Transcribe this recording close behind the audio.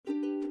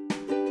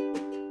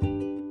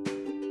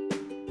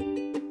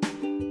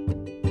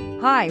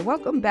Hi,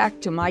 welcome back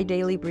to My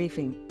Daily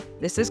Briefing.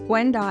 This is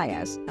Gwen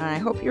Diaz, and I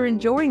hope you're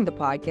enjoying the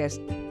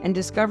podcast and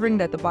discovering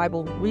that the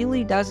Bible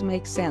really does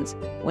make sense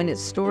when its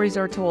stories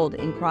are told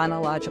in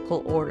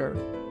chronological order.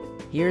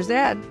 Here's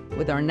Ed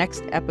with our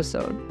next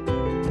episode.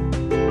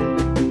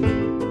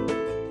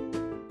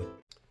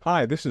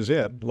 Hi, this is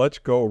Ed. Let's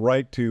go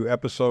right to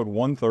episode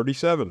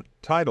 137,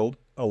 titled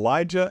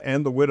Elijah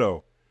and the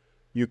Widow.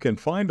 You can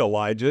find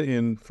Elijah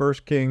in 1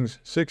 Kings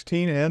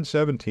 16 and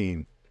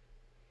 17.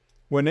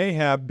 When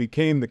Ahab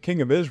became the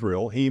king of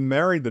Israel, he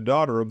married the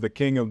daughter of the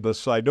king of the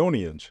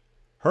Sidonians.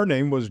 Her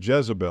name was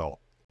Jezebel.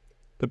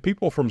 The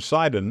people from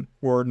Sidon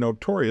were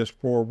notorious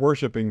for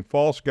worshiping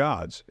false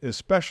gods,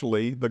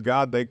 especially the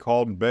god they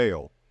called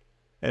Baal,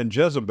 and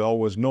Jezebel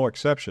was no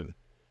exception.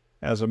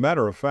 As a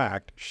matter of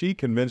fact, she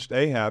convinced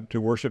Ahab to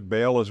worship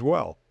Baal as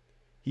well.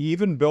 He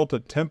even built a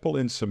temple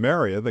in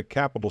Samaria, the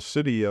capital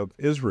city of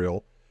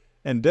Israel,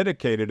 and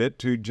dedicated it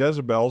to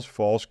Jezebel's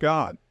false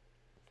god.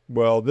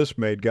 Well, this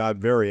made God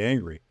very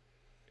angry.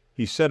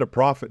 He sent a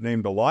prophet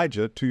named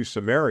Elijah to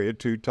Samaria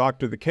to talk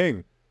to the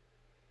king.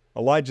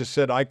 Elijah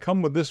said, "I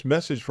come with this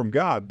message from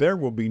God. There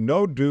will be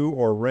no dew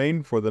or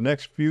rain for the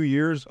next few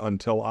years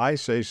until I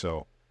say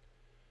so."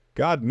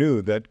 God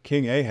knew that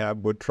King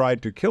Ahab would try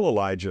to kill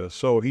Elijah,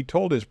 so he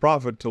told his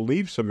prophet to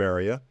leave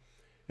Samaria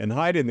and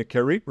hide in the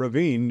Kerit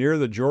ravine near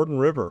the Jordan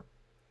River.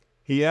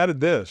 He added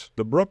this,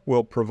 "The brook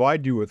will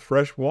provide you with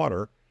fresh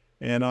water,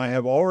 and I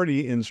have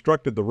already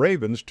instructed the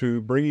ravens to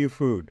bring you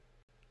food."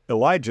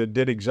 Elijah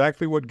did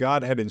exactly what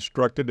God had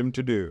instructed him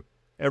to do.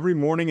 Every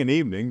morning and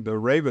evening the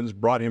ravens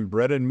brought him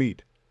bread and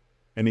meat,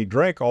 and he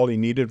drank all he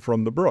needed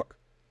from the brook.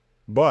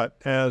 But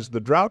as the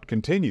drought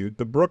continued,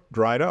 the brook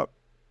dried up.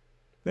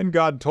 Then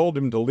God told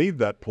him to leave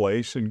that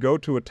place and go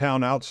to a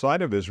town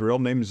outside of Israel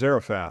named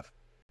Zarephath.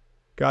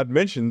 God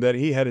mentioned that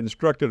he had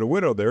instructed a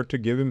widow there to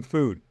give him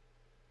food.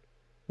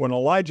 When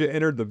Elijah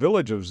entered the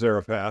village of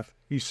Zarephath,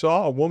 he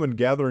saw a woman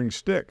gathering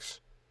sticks.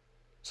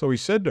 So he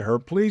said to her,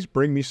 "Please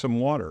bring me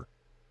some water."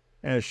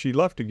 As she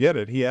left to get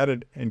it, he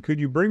added, "And could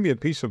you bring me a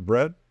piece of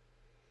bread?"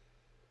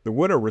 The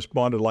widow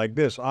responded like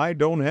this, "I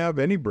don't have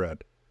any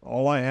bread.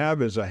 All I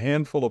have is a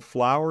handful of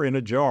flour in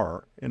a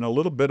jar and a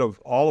little bit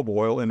of olive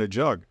oil in a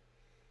jug.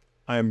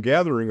 I am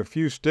gathering a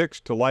few sticks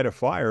to light a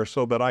fire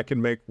so that I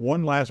can make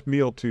one last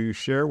meal to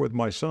share with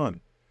my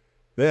son.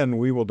 Then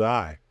we will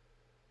die."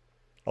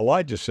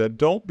 Elijah said,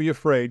 "Don't be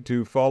afraid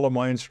to follow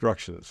my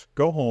instructions.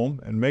 Go home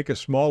and make a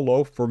small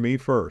loaf for me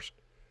first.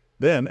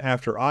 Then,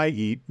 after I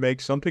eat, make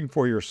something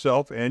for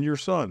yourself and your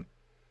son.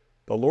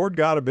 The Lord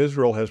God of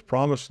Israel has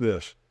promised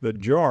this: the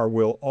jar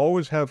will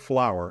always have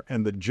flour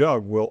and the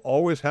jug will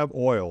always have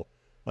oil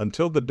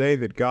until the day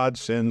that God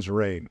sends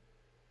rain."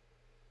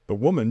 The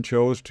woman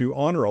chose to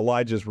honor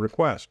Elijah's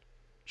request.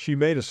 She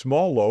made a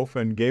small loaf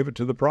and gave it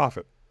to the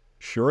prophet.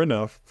 Sure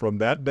enough, from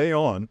that day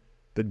on,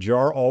 the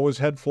jar always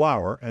had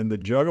flour, and the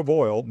jug of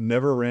oil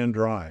never ran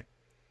dry.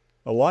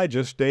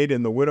 Elijah stayed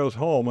in the widow's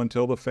home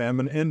until the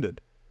famine ended.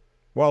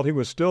 While he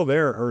was still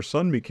there, her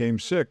son became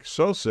sick,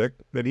 so sick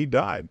that he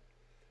died.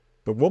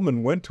 The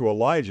woman went to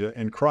Elijah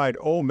and cried,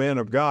 "O man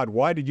of God,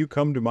 why did you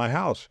come to my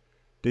house?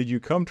 Did you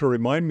come to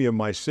remind me of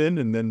my sin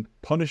and then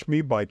punish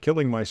me by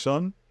killing my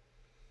son?"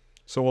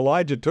 So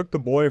Elijah took the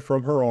boy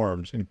from her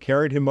arms and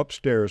carried him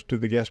upstairs to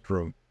the guest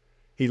room.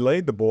 He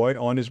laid the boy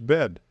on his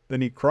bed.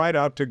 Then he cried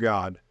out to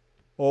God,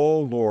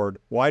 "O Lord,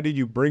 why did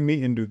you bring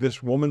me into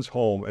this woman's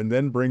home and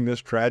then bring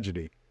this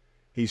tragedy?"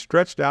 He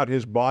stretched out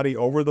his body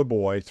over the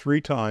boy 3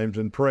 times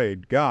and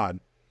prayed, "God,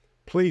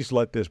 please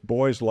let this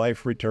boy's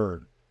life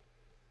return."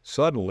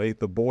 Suddenly,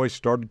 the boy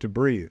started to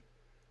breathe.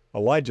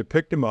 Elijah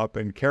picked him up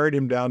and carried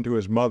him down to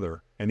his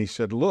mother, and he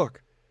said,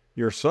 "Look,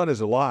 your son is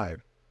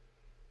alive."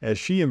 As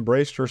she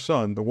embraced her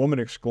son, the woman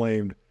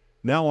exclaimed,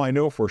 "Now I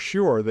know for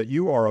sure that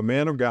you are a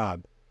man of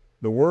God.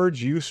 The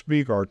words you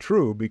speak are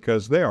true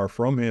because they are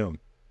from him."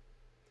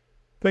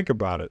 Think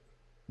about it.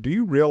 Do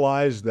you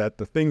realize that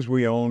the things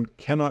we own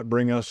cannot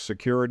bring us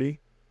security?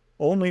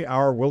 Only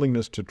our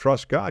willingness to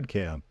trust God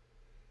can.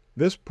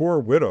 This poor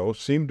widow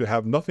seemed to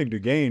have nothing to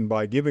gain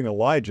by giving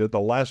Elijah the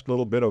last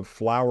little bit of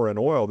flour and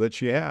oil that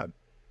she had.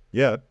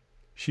 Yet,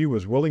 she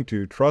was willing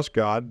to trust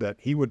God that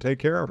he would take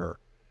care of her.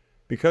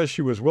 Because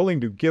she was willing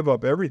to give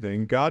up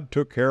everything, God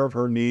took care of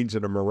her needs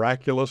in a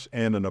miraculous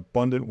and an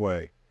abundant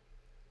way.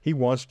 He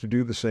wants to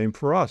do the same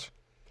for us.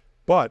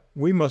 But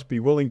we must be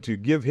willing to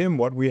give him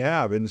what we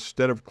have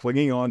instead of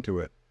clinging on to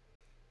it.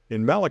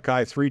 In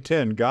Malachi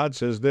 3:10, God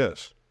says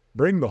this,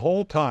 "Bring the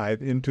whole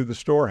tithe into the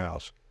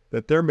storehouse,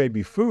 that there may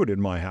be food in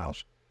my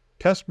house.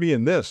 Test me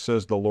in this,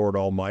 says the Lord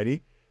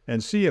Almighty,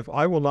 and see if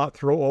I will not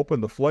throw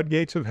open the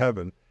floodgates of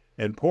heaven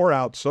and pour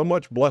out so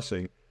much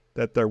blessing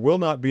that there will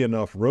not be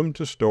enough room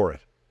to store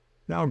it."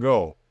 Now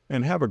go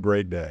and have a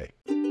great day.